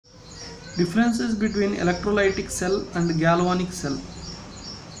Differences between electrolytic cell and galvanic cell.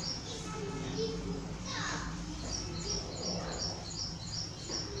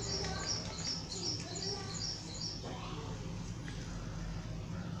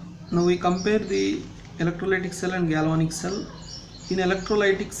 Now we compare the electrolytic cell and galvanic cell. In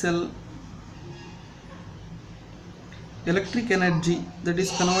electrolytic cell, electric energy that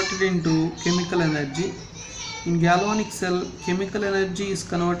is converted into chemical energy. In galvanic cell, chemical energy is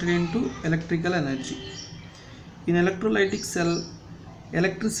converted into electrical energy. In electrolytic cell,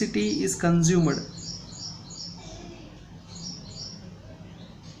 electricity is consumed.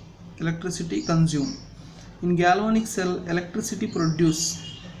 Electricity consumed. In galvanic cell, electricity produced.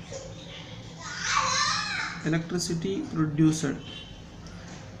 Electricity produced.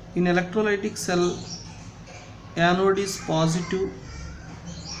 In electrolytic cell, anode is positive,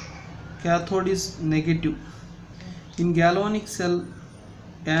 cathode is negative. In galvanic cell,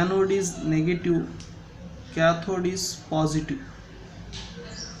 anode is negative, cathode is positive.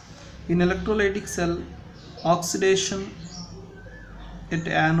 In electrolytic cell, oxidation at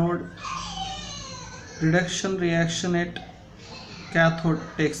anode, reduction reaction at cathode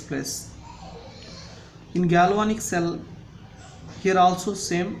takes place. In galvanic cell, here also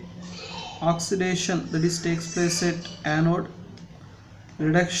same, oxidation that is takes place at anode,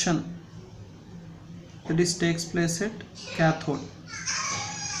 reduction that is takes place at cathode.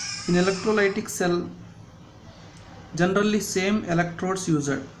 In electrolytic cell, generally same electrodes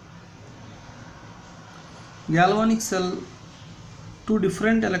used. Galvanic cell, two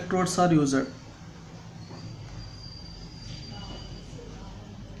different electrodes are used.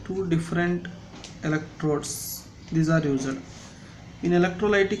 Two different electrodes, these are used. In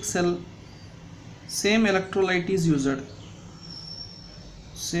electrolytic cell, same electrolyte is used.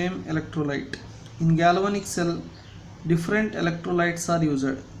 Same electrolyte. In galvanic cell, different electrolytes are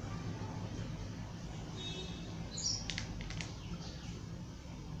used.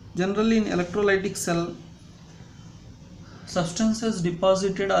 Generally in electrolytic cell, substances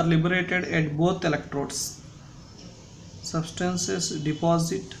deposited are liberated at both electrodes. Substances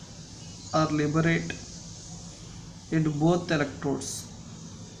deposit or liberate at both electrodes.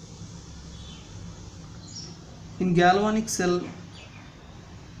 In galvanic cell,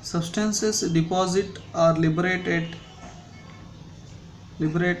 substances deposit or liberate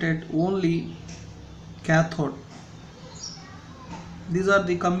only cathode. These are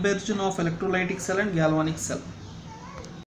the comparison of electrolytic cell and galvanic cell.